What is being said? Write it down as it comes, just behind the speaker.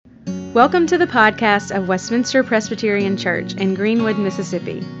Welcome to the podcast of Westminster Presbyterian Church in Greenwood,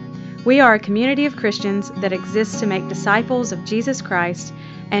 Mississippi. We are a community of Christians that exists to make disciples of Jesus Christ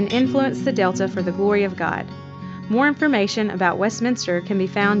and influence the Delta for the glory of God. More information about Westminster can be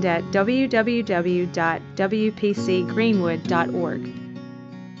found at www.wpcgreenwood.org.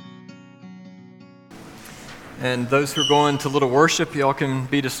 And those who are going to little worship, y'all can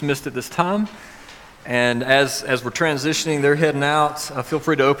be dismissed at this time. And as we're transitioning, they're heading out. Feel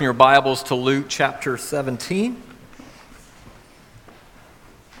free to open your Bibles to Luke chapter 17.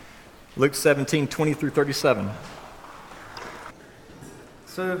 Luke 17, 20 through 37.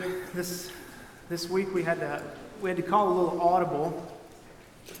 So this week we had to call a little audible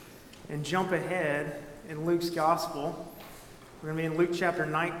and jump ahead in Luke's gospel. We're going to be in Luke chapter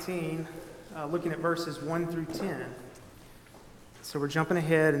 19, looking at verses 1 through 10. So we're jumping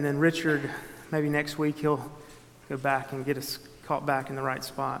ahead, and then Richard, maybe next week, he'll go back and get us caught back in the right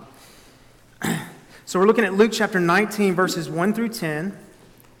spot. So we're looking at Luke chapter 19, verses 1 through 10.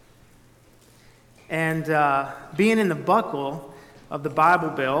 And being in the buckle of the Bible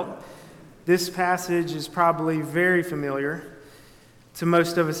Belt, this passage is probably very familiar to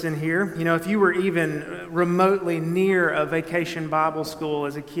most of us in here. You know, if you were even remotely near a vacation Bible school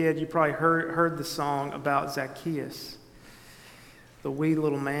as a kid, you probably heard the song about Zaccheaus, the wee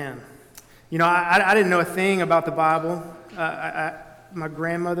little man. You know, I didn't know a thing about the Bible. My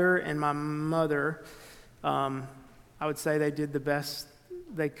grandmother and my mother, I would say they did the best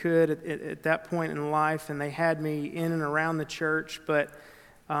they could at that point in life, and they had me in and around the church, but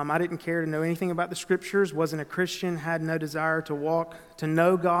I didn't care to know anything about the Scriptures, wasn't a Christian, had no desire to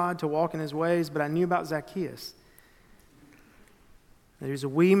know God, to walk in His ways, but I knew about Zaccheaus. He was a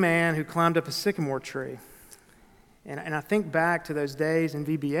wee man who climbed up a sycamore tree. And I think back to those days in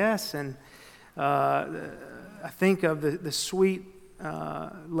VBS, and I think of the sweet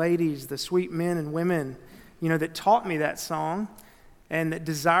ladies, the sweet men and women, you know, that taught me that song and that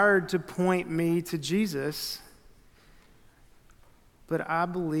desired to point me to Jesus. But I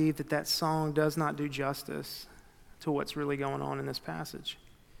believe that song does not do justice to what's really going on in this passage.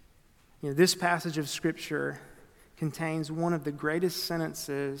 You know, this passage of Scripture contains one of the greatest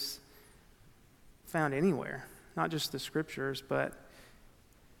sentences found anywhere, not just the Scriptures, but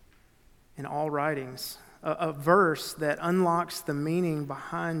in all writings. A verse that unlocks the meaning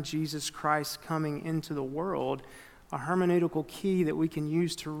behind Jesus Christ coming into the world, a hermeneutical key that we can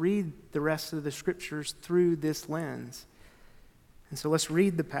use to read the rest of the Scriptures through this lens. And so let's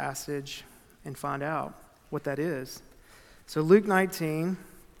read the passage and find out what that is. So Luke 19,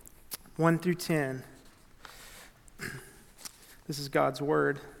 1 through 10. This is God's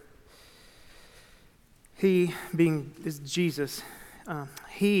word. He, being this Jesus,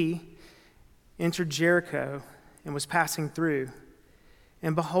 he entered Jericho and was passing through.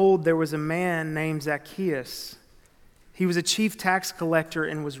 And behold, there was a man named Zaccheaus. He was a chief tax collector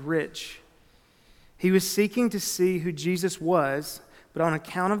and was rich. He was seeking to see who Jesus was, but on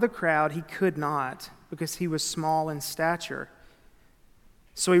account of the crowd, he could not, because he was small in stature.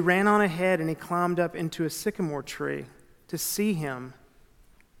 So he ran on ahead and he climbed up into a sycamore tree to see him,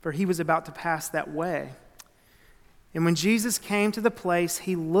 for he was about to pass that way. And when Jesus came to the place,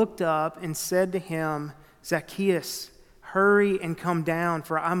 he looked up and said to him, Zaccheaus, hurry and come down,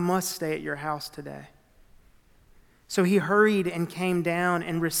 for I must stay at your house today. So he hurried and came down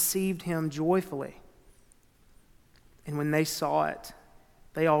and received him joyfully. And when they saw it,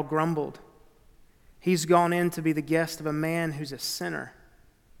 they all grumbled. He's gone in to be the guest of a man who's a sinner.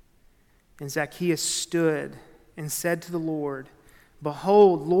 And Zaccheaus stood and said to the Lord,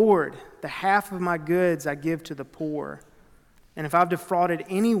 Behold, Lord, the half of my goods I give to the poor. And if I've defrauded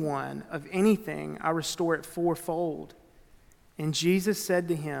anyone of anything, I restore it fourfold. And Jesus said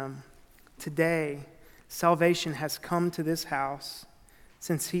to him, Today salvation has come to this house,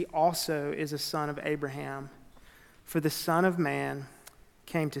 since he also is a son of Abraham. For the Son of Man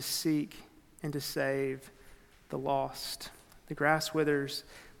came to seek and to save the lost. The grass withers,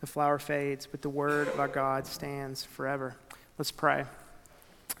 the flower fades, but the word of our God stands forever. Let's pray.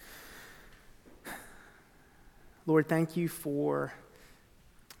 Lord, thank you for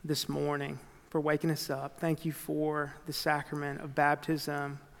this morning, for waking us up. Thank you for the sacrament of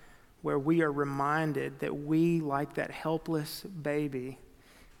baptism, where we are reminded that we, like that helpless baby,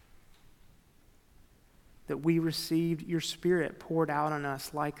 that we received your Spirit poured out on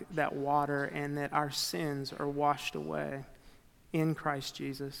us like that water, and that our sins are washed away in Christ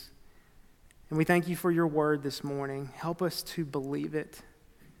Jesus. And we thank you for your word this morning. Help us to believe it.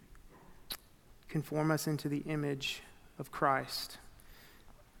 Conform us into the image of Christ.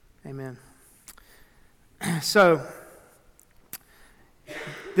 Amen. So,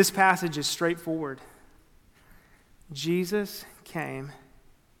 This passage is straightforward. Jesus came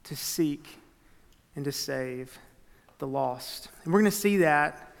to seek and to save the lost. And we're going to see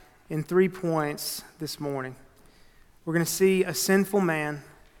that in 3 points this morning. We're going to see a sinful man,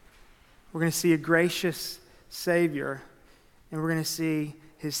 we're going to see a gracious Savior, and we're going to see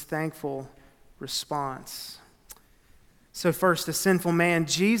his thankful response. So first, a sinful man.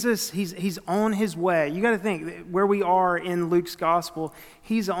 Jesus, he's on his way. You got to think, where we are in Luke's gospel,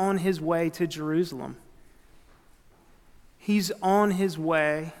 he's on his way to Jerusalem. He's on his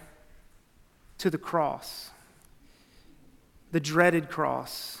way to the cross, the dreaded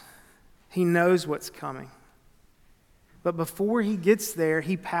cross. He knows what's coming. But before he gets there,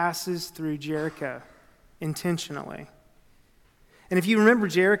 he passes through Jericho intentionally. And if you remember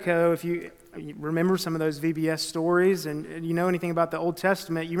Jericho, if you remember some of those VBS stories and you know anything about the Old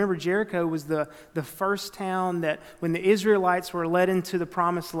Testament, you remember Jericho was the first town that when the Israelites were led into the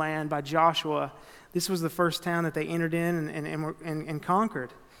promised land by Joshua, this was the first town that they entered in and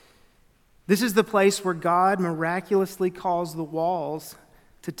conquered. This is the place where God miraculously caused the walls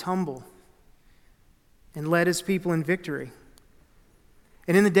to tumble and led his people in victory.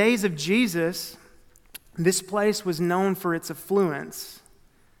 And in the days of Jesus, this place was known for its affluence,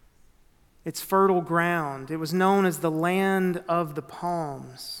 its fertile ground. It was known as the land of the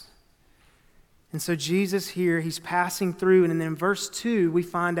palms. And so Jesus here, he's passing through, and then in verse 2, we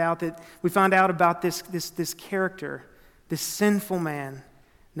find out about this character, this sinful man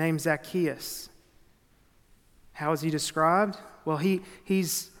named Zaccheaus. How is he described? Well,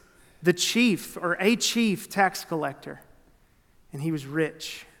 he's the chief or a chief tax collector, and he was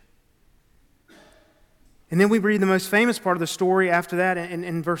rich. And then we read the most famous part of the story after that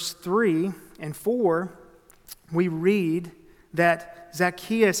in verse 3 and 4. We read that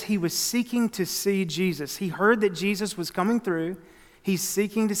Zaccheaus, he was seeking to see Jesus. He heard that Jesus was coming through. He's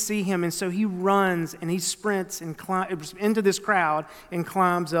seeking to see him, and so he runs and he sprints and climbs into this crowd and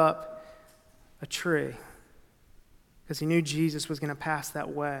climbs up a tree because he knew Jesus was going to pass that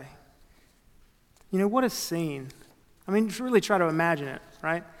way. You know, what a scene. I mean, just really try to imagine it,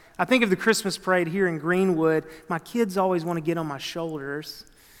 right? I think of the Christmas parade here in Greenwood. My kids always want to get on my shoulders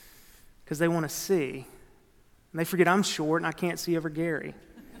because they want to see. And they forget I'm short and I can't see over Gary.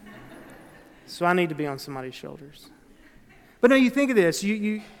 So I need to be on somebody's shoulders. But no, you think of this.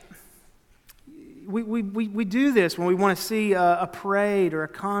 We do this when we want to see a parade or a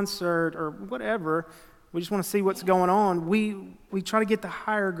concert or whatever. We just want to see what's going on. We try to get the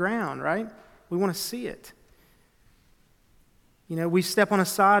higher ground, right? We want to see it. You know, we step on a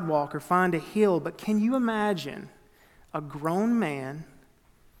sidewalk or find a hill, but can you imagine a grown man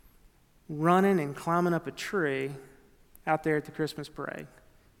running and climbing up a tree out there at the Christmas parade?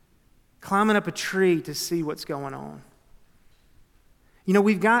 Climbing up a tree to see what's going on. You know,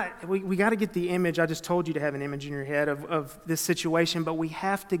 we got to get the image. I just told you to have an image in your head of this situation, but we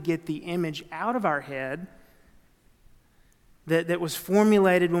have to get the image out of our head that was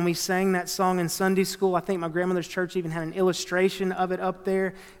formulated when we sang that song in Sunday school. I think my grandmother's church even had an illustration of it up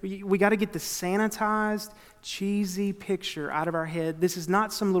there. We got to get the sanitized, cheesy picture out of our head. This is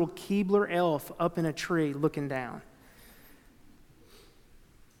not some little Keebler elf up in a tree looking down.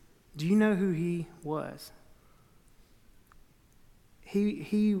 Do you know who he was?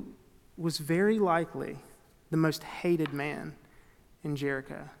 He was very likely the most hated man in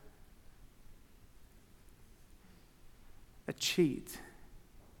Jericho. A cheat,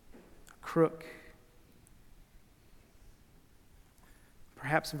 a crook,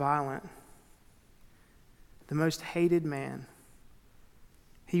 perhaps violent, the most hated man.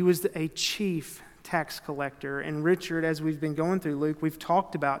 He was a chief tax collector. And Richard, as we've been going through Luke, we've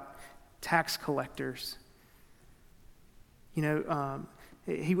talked about tax collectors. You know,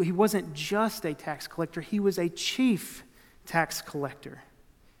 he wasn't just a tax collector, he was a chief tax collector.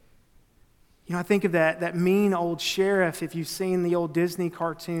 You know, I think of that mean old sheriff, if you've seen the old Disney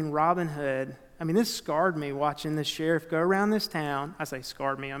cartoon Robin Hood. I mean, this scarred me watching this sheriff go around this town. I say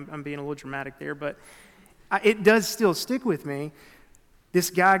scarred me, I'm being a little dramatic there, but it does still stick with me. This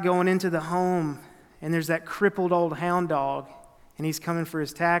guy going into the home, and there's that crippled old hound dog, and he's coming for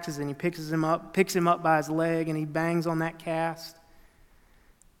his taxes, and he picks him up by his leg, and he bangs on that cast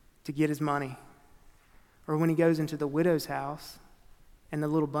to get his money. Or when he goes into the widow's house, and the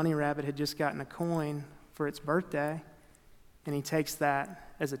little bunny rabbit had just gotten a coin for its birthday, and he takes that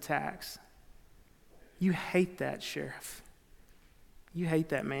as a tax. You hate that sheriff. You hate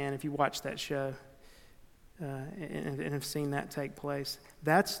that man if you watch that show and have seen that take place.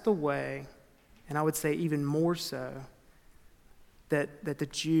 That's the way, and I would say even more so, that the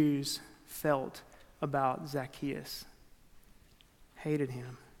Jews felt about Zaccheaus. hated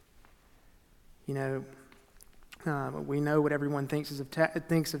him. We know what everyone thinks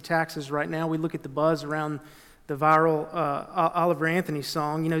of taxes right now. We look at the buzz around the viral Oliver Anthony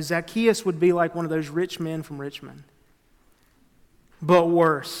song. Zaccheaus would be like one of those rich men from Richmond, but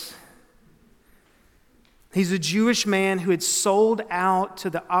worse. He's a Jewish man who had sold out to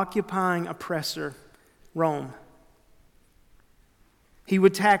the occupying oppressor, Rome. He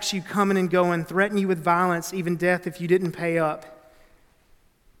would tax you coming and going, threaten you with violence, even death if you didn't pay up.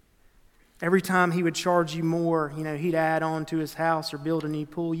 Every time he would charge you more, he'd add on to his house or build a new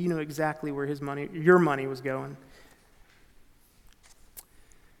pool. You knew exactly where your money was going.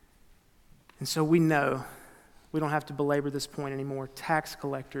 And so we know, we don't have to belabor this point anymore, tax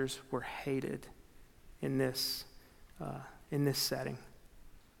collectors were hated in this setting.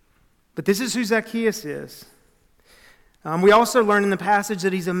 But this is who Zaccheaus is. We also learn in the passage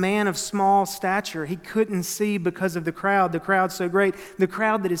that he's a man of small stature. He couldn't see because of the crowd so great, the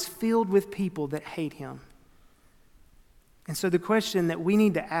crowd that is filled with people that hate him. And so the question that we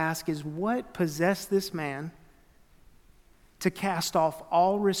need to ask is, what possessed this man to cast off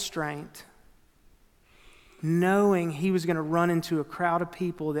all restraint, knowing he was going to run into a crowd of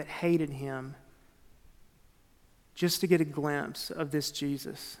people that hated him, just to get a glimpse of this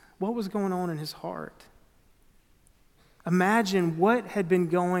Jesus? What was going on in his heart? Imagine what had been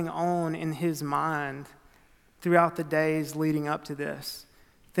going on in his mind throughout the days leading up to this,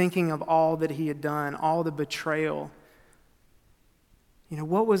 thinking of all that he had done, all the betrayal.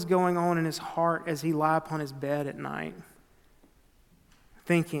 What was going on in his heart as he lay upon his bed at night,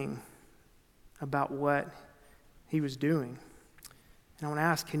 thinking about what he was doing? And I want to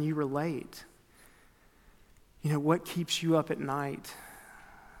ask, can you relate? What keeps you up at night?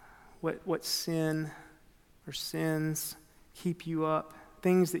 What sin or sins keep you up?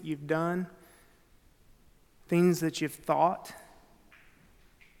 Things that you've done, things that you've thought,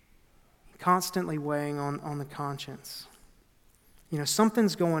 constantly weighing on the conscience.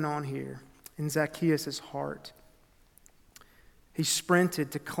 Something's going on here in Zaccheaus' heart. He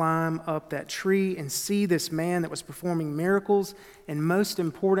sprinted to climb up that tree and see this man that was performing miracles, and most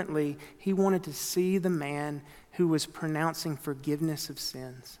importantly, he wanted to see the man who was pronouncing forgiveness of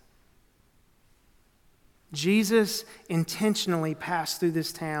sins. Jesus intentionally passed through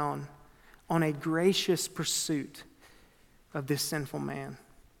this town on a gracious pursuit of this sinful man.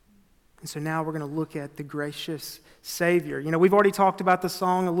 And so now we're going to look at the gracious Savior. We've already talked about the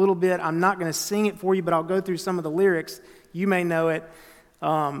song a little bit. I'm not going to sing it for you, but I'll go through some of the lyrics. You may know it.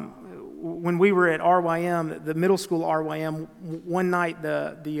 When we were at RYM, the middle school RYM, one night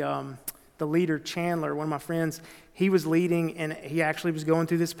the leader, Chandler, one of my friends, he was leading, and he actually was going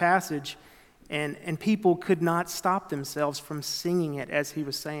through this passage. And people could not stop themselves from singing it as he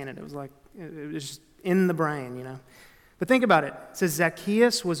was saying it. It was just in the brain, But think about it. It says,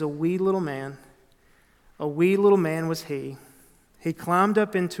 Zacchaeus was a wee little man. A wee little man was he. He climbed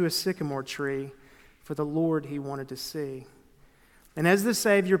up into a sycamore tree for the Lord he wanted to see. And as the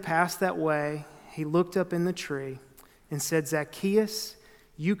Savior passed that way, he looked up in the tree and said, Zacchaeus,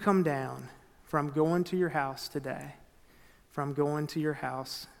 you come down, for I'm going to your house today. For I'm going to your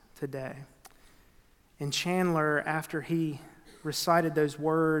house today. And Chandler, after he recited those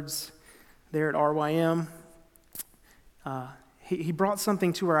words there at RYM, he brought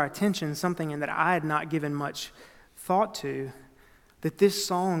something to our attention, something that I had not given much thought to, that this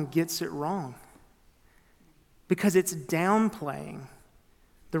song gets it wrong. Because it's downplaying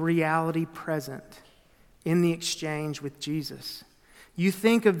the reality present in the exchange with Jesus. You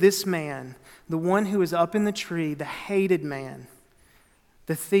think of this man, the one who is up in the tree, the hated man,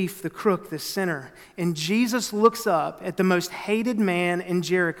 the thief, the crook, the sinner. And Jesus looks up at the most hated man in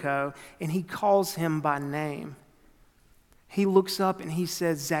Jericho, and he calls him by name. He looks up and he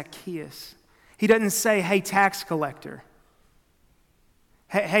says, Zacchaeus. He doesn't say, hey, tax collector.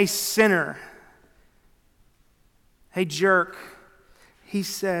 Hey, sinner. Hey, jerk. He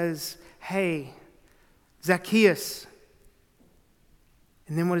says, hey, Zacchaeus.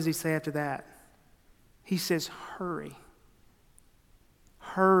 And then what does he say after that? He says, hurry.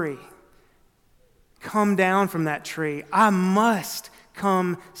 Hurry. Come down from that tree. I must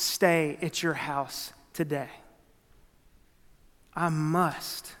come stay at your house today. I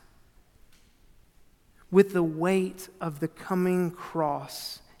must. With the weight of the coming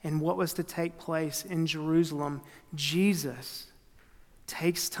cross and what was to take place in Jerusalem, Jesus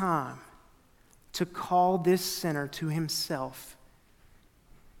takes time to call this sinner to himself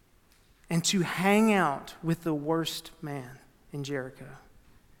and to hang out with the worst man in Jericho.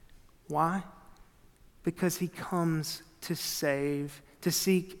 Why? Because he comes to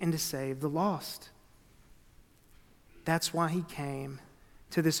seek and to save the lost. That's why he came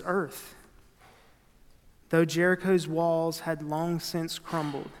to this earth. Though Jericho's walls had long since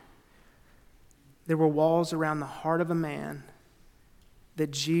crumbled, there were walls around the heart of a man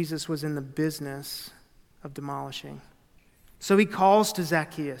that Jesus was in the business of demolishing. So he calls to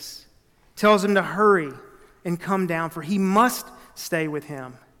Zaccheaus, tells him to hurry and come down, for he must stay with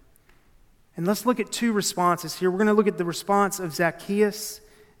him. And let's look at two responses here. We're going to look at the response of Zaccheaus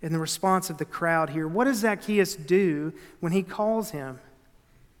and the response of the crowd here. What does Zaccheaus do when he calls him?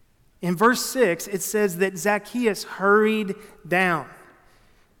 In verse 6, it says that Zaccheaus hurried down.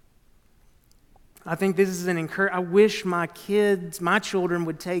 I think this is an encouragement. I wish my children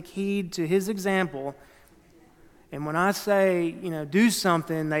would take heed to his example. And when I say, do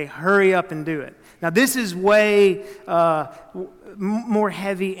something, they hurry up and do it. Now, this is way more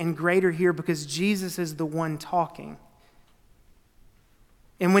heavy and greater here because Jesus is the one talking.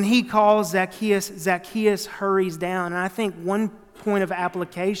 And when he calls Zaccheaus, Zaccheaus hurries down. And I think one point of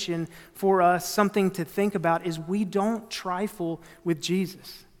application for us, something to think about, is we don't trifle with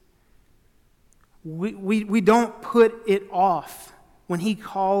Jesus. We don't put it off when he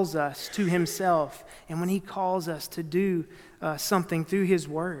calls us to himself and when he calls us to do something through his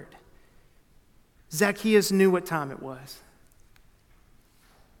word. Zaccheaus knew what time it was.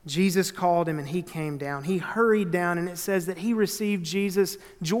 Jesus called him and he came down. He hurried down, and it says that he received Jesus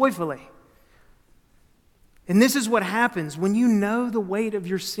joyfully. And this is what happens when you know the weight of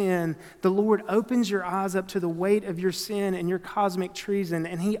your sin. The Lord opens your eyes up to the weight of your sin and your cosmic treason,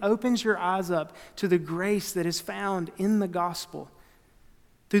 and he opens your eyes up to the grace that is found in the gospel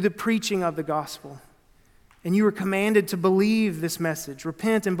through the preaching of the gospel. And you are commanded to believe this message,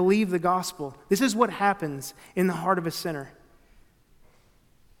 repent and believe the gospel. This is what happens in the heart of a sinner.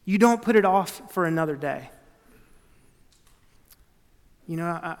 You don't put it off for another day.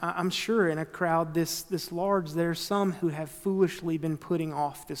 I'm sure in a crowd this large, there are some who have foolishly been putting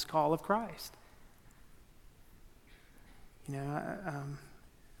off this call of Christ.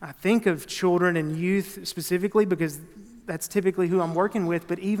 I think of children and youth specifically because that's typically who I'm working with,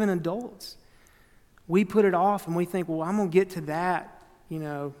 but even adults. We put it off and we think, well, I'm going to get to that,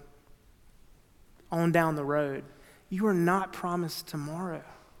 on down the road. You are not promised tomorrow.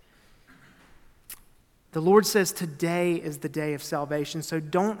 The Lord says today is the day of salvation, so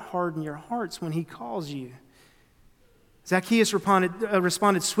don't harden your hearts when he calls you. Zaccheaus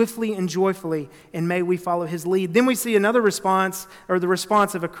responded swiftly and joyfully, and may we follow his lead. Then we see another response, or the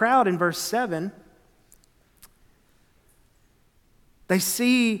response of a crowd in verse 7. They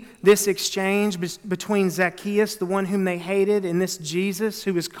see this exchange between Zaccheaus, the one whom they hated, and this Jesus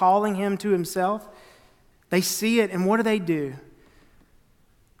who is calling him to himself. They see it, and what do?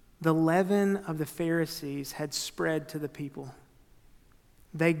 The leaven of the Pharisees had spread to the people.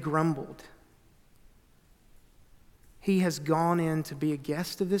 They grumbled. He has gone in to be a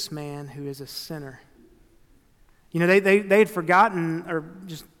guest of this man who is a sinner. They had forgotten or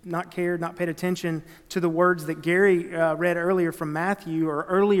just not cared, not paid attention to the words that Gary read earlier from Matthew or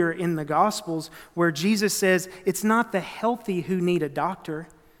earlier in the Gospels where Jesus says, it's not the healthy who need a doctor,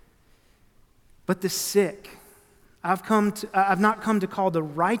 but the sick. I've not come to call the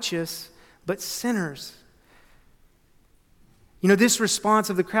righteous, but sinners. This response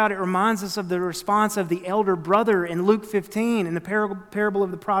of the crowd, it reminds us of the response of the elder brother in Luke 15 in the parable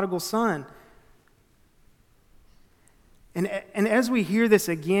of the prodigal son. And as we hear this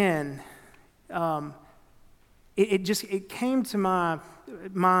again, it came to my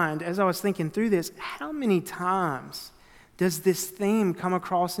mind as I was thinking through this, how many times does this theme come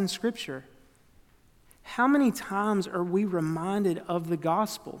across in Scripture? How many times are we reminded of the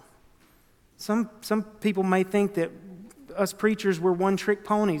gospel? Some people may think that us preachers were one-trick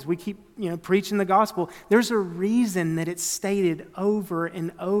ponies. We keep, preaching the gospel. There's a reason that it's stated over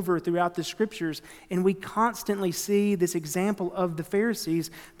and over throughout the Scriptures, and we constantly see this example of the Pharisees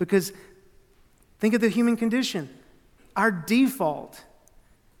because think of the human condition. Our default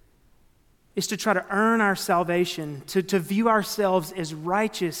is to try to earn our salvation, to view ourselves as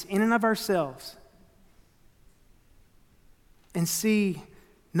righteous in and of ourselves, and see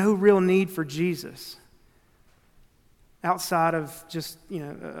no real need for Jesus outside of just,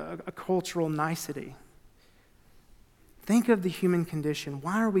 a cultural nicety. Think of the human condition.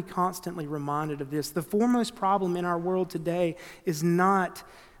 Why are we constantly reminded of this? The foremost problem in our world today is not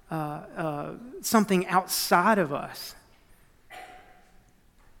something outside of us.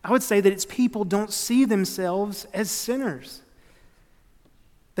 I would say that it's people don't see themselves as sinners.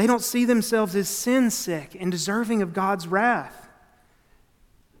 They don't see themselves as sin-sick and deserving of God's wrath.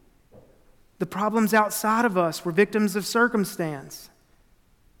 The problems outside of us were victims of circumstance.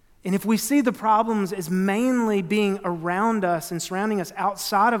 And if we see the problems as mainly being around us and surrounding us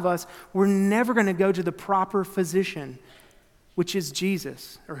outside of us, we're never going to go to the proper physician, which is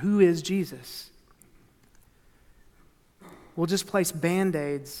Jesus, or who is Jesus. We'll just place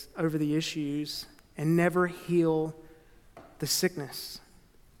Band-Aids over the issues and never heal the sickness.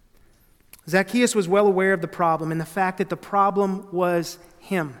 Zacchaeus was well aware of the problem and the fact that the problem was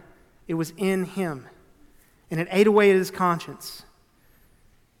him. It was in him. And it ate away at his conscience.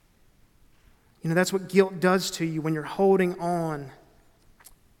 You know, that's what guilt does to you when you're holding on.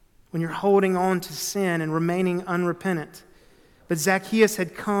 When you're holding on to sin and remaining unrepentant. But Zacchaeus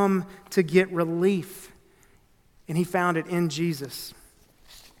had come to get relief. And he found it in Jesus.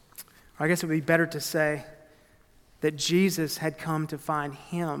 Or I guess it would be better to say that Jesus had come to find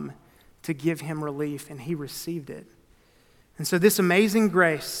him, to give him relief, and he received it. And so this amazing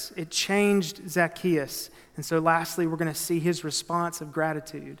grace, it changed Zacchaeus. And so lastly, we're going to see his response of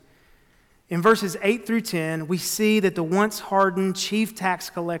gratitude. In verses 8 through 10, we see that the once hardened chief tax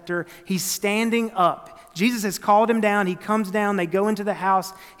collector, he's standing up. Jesus has called him down. He comes down. They go into the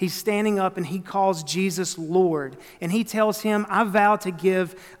house. He's standing up, and he calls Jesus Lord. And he tells him, I vow to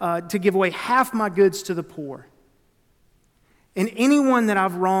give away half my goods to the poor. And anyone that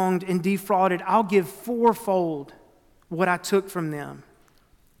I've wronged and defrauded, I'll give fourfold what I took from them.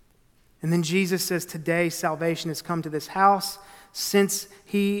 And then Jesus says, today salvation has come to this house, since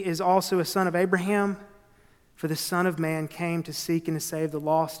he is also a son of Abraham, for the Son of Man came to seek and to save the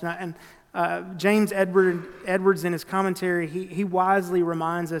lost. And James Edwards, in his commentary, he wisely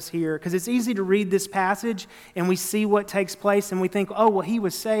reminds us here, because it's easy to read this passage and we see what takes place and we think, oh, well, he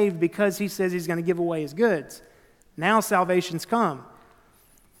was saved because he says he's going to give away his goods. Now salvation's come.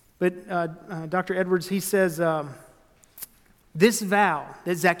 But Dr. Edwards, he says, this vow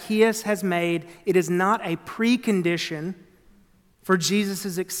that Zacchaeus has made, it is not a precondition for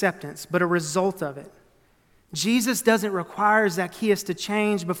Jesus' acceptance, but a result of it. Jesus doesn't require Zacchaeus to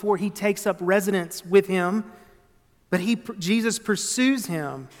change before he takes up residence with him, but Jesus pursues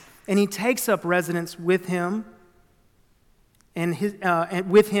him, and he takes up residence with him and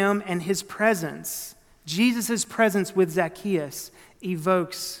his presence. Jesus' presence with Zacchaeus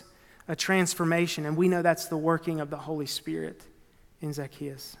evokes a transformation, and we know that's the working of the Holy Spirit in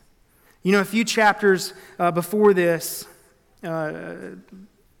Zacchaeus. You know, a few chapters before this,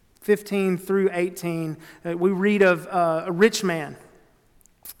 15 through 18, we read of a rich man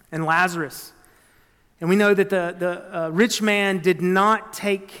and Lazarus. And we know that the rich man did not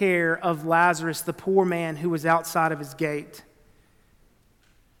take care of Lazarus, the poor man who was outside of his gate.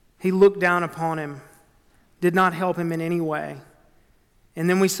 He looked down upon him, did not help him in any way. And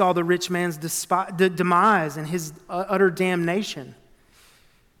then we saw the rich man's demise and his utter damnation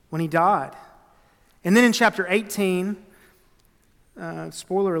when he died. And then in chapter 18,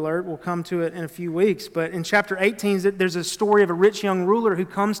 spoiler alert, we'll come to it in a few weeks, but in chapter 18, there's a story of a rich young ruler who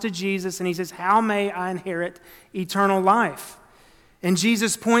comes to Jesus and he says, how may I inherit eternal life? And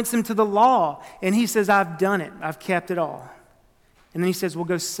Jesus points him to the law, and he says, I've done it. I've kept it all. And then he says, well,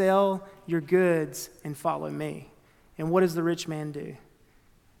 go sell your goods and follow me. And what does the rich man do?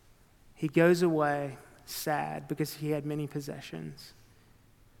 He goes away sad because he had many possessions.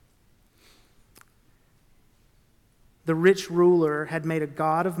 The rich ruler had made a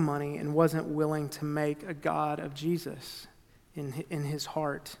god of money and wasn't willing to make a god of Jesus in his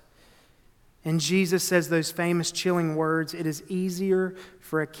heart. And Jesus says those famous chilling words, it is easier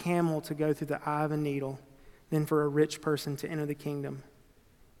for a camel to go through the eye of a needle than for a rich person to enter the kingdom.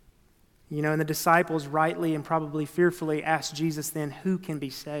 You know, and the disciples rightly and probably fearfully asked Jesus then, who can be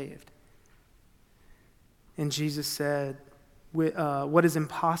saved? And Jesus said, what is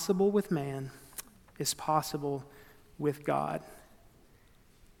impossible with man is possible with God.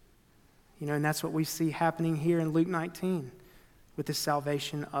 You know, and that's what we see happening here in Luke 19 with the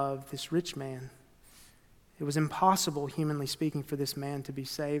salvation of this rich man. It was impossible, humanly speaking, for this man to be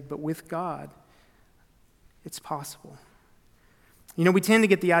saved, but with God, it's possible. You know, we tend to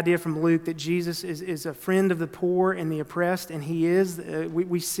get the idea from Luke that Jesus is a friend of the poor and the oppressed, and he is.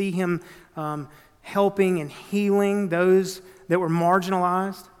 We see him helping and healing those that were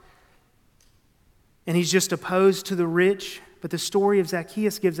marginalized. And he's just opposed to the rich. But the story of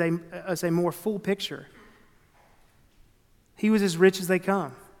Zacchaeus gives us a more full picture. He was as rich as they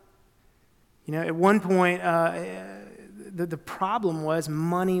come. You know, at one point, the problem was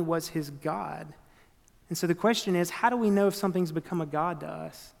money was his God. And so the question is, how do we know if something's become a god to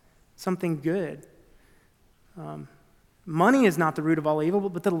us? Something good. Money is not the root of all evil,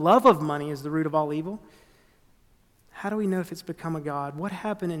 but the love of money is the root of all evil. How do we know if it's become a god? What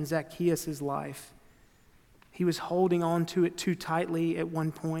happened in Zacchaeus' life? He was holding on to it too tightly at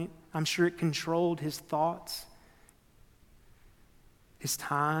one point. I'm sure it controlled his thoughts, his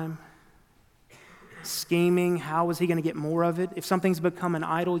time, scheming. How was he going to get more of it? If something's become an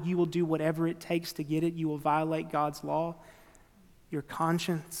idol, you will do whatever it takes to get it. You will violate God's law, your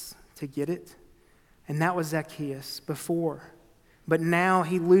conscience, to get it. And that was Zacchaeus before. But now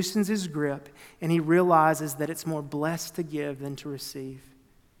he loosens his grip and he realizes that it's more blessed to give than to receive.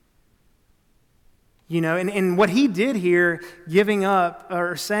 And what he did here, giving up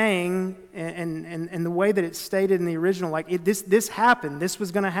or saying, and the way that it's stated in the original, this happened. This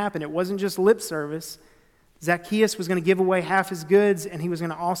was going to happen. It wasn't just lip service. Zacchaeus was going to give away half his goods, and he was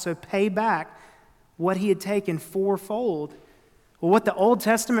going to also pay back what he had taken fourfold. Well, what the Old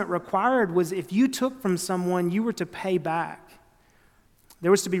Testament required was if you took from someone, you were to pay back.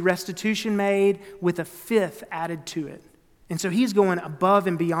 There was to be restitution made with a fifth added to it. And so he's going above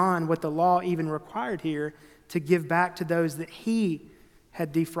and beyond what the law even required here to give back to those that he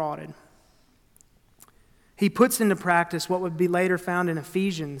had defrauded. He puts into practice what would be later found in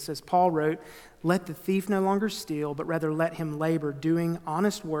Ephesians, as Paul wrote, "Let the thief no longer steal, but rather let him labor, doing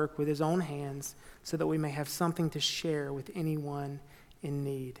honest work with his own hands, so that we may have something to share with anyone in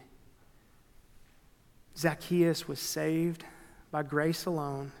need." Zacchaeus was saved by grace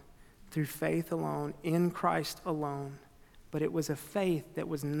alone, through faith alone, in Christ alone. But it was a faith that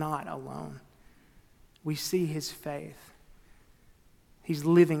was not alone. We see his faith. He's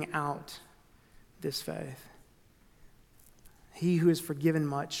living out this faith. He who is forgiven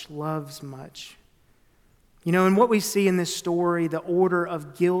much loves much. And what we see in this story, the order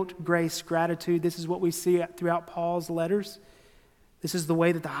of guilt, grace, gratitude, this is what we see throughout Paul's letters. This is the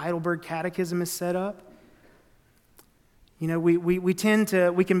way that the Heidelberg Catechism is set up. We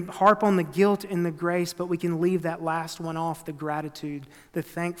can harp on the guilt and the grace, but we can leave that last one off, the gratitude, the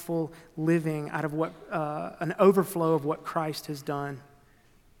thankful living out of an overflow of what Christ has done.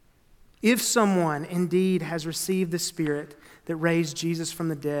 If someone indeed has received the Spirit that raised Jesus from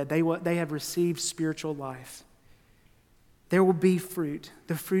the dead, they have received spiritual life. There will be fruit,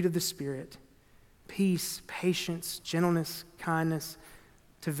 the fruit of the Spirit, peace, patience, gentleness, kindness,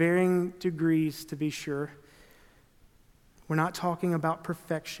 to varying degrees, to be sure. We're not talking about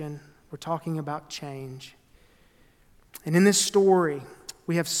perfection. We're talking about change. And in this story,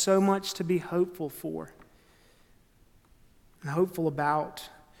 we have so much to be hopeful for and hopeful about.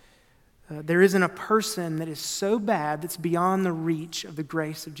 There isn't a person that is so bad that's beyond the reach of the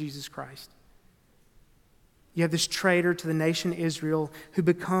grace of Jesus Christ. You have this traitor to the nation Israel who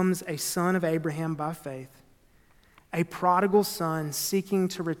becomes a son of Abraham by faith, a prodigal son seeking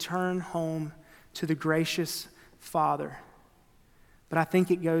to return home to the gracious Father. But I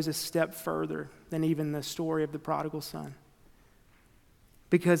think it goes a step further than even the story of the prodigal son.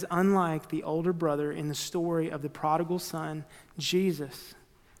 Because unlike the older brother in the story of the prodigal son, Jesus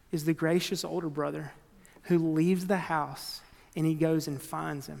is the gracious older brother who leaves the house and he goes and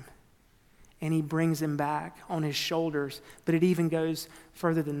finds him. And he brings him back on his shoulders. But it even goes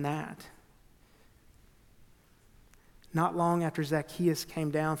further than that. Not long after Zacchaeus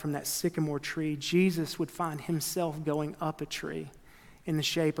came down from that sycamore tree, Jesus would find himself going up a tree in the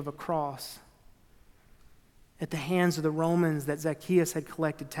shape of a cross at the hands of the Romans that Zacchaeus had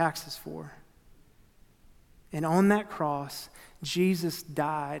collected taxes for. And on that cross, Jesus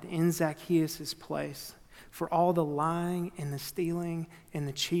died in Zacchaeus' place for all the lying and the stealing and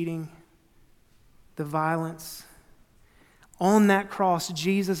the cheating, the violence. On that cross,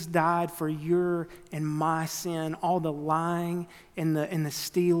 Jesus died for your and my sin, all the lying and the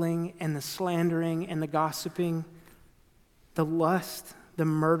stealing and the slandering and the gossiping, the lust, the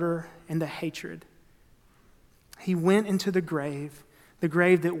murder, and the hatred. He went into the grave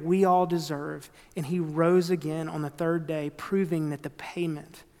that we all deserve, and he rose again on the third day, proving that the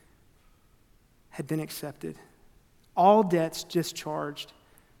payment had been accepted. All debts discharged.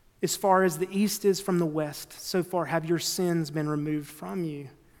 As far as the east is from the west, so far have your sins been removed from you.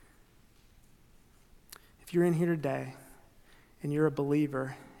 If you're in here today and you're a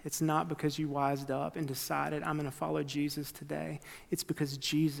believer, it's not because you wised up and decided, I'm going to follow Jesus today. It's because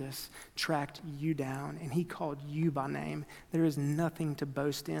Jesus tracked you down and he called you by name. There is nothing to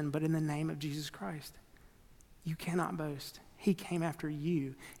boast in but in the name of Jesus Christ. You cannot boast. He came after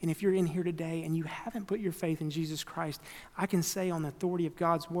you. And if you're in here today and you haven't put your faith in Jesus Christ, I can say on the authority of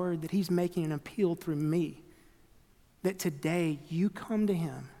God's word that he's making an appeal through me, that today you come to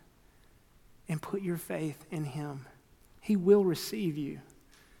him and put your faith in him. He will receive you.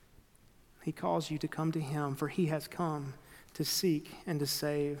 He calls you to come to him, for he has come to seek and to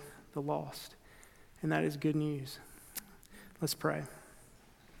save the lost. And that is good news. Let's pray.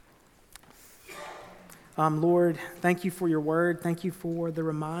 Lord, thank you for your word. Thank you for the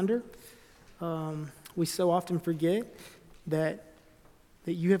reminder. We so often forget that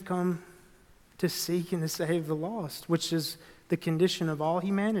you have come to seek and to save the lost, which is the condition of all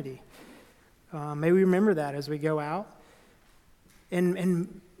humanity. May we remember that as we go out.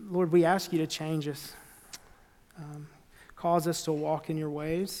 And Lord, we ask you to change us. Cause us to walk in your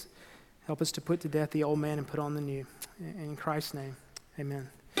ways. Help us to put to death the old man and put on the new. In Christ's name, amen.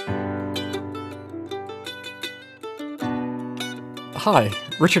 Hi,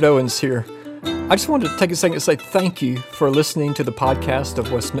 Richard Owens here. I just wanted to take a second to say thank you for listening to the podcast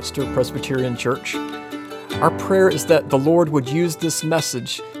of Westminster Presbyterian Church. Our prayer is that the Lord would use this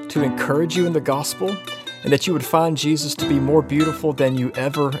message to encourage you in the gospel and that you would find Jesus to be more beautiful than you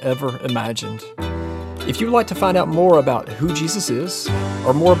ever imagined. If you'd like to find out more about who Jesus is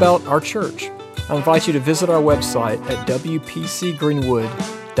or more about our church, I invite you to visit our website at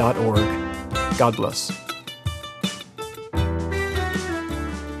wpcgreenwood.org. God bless.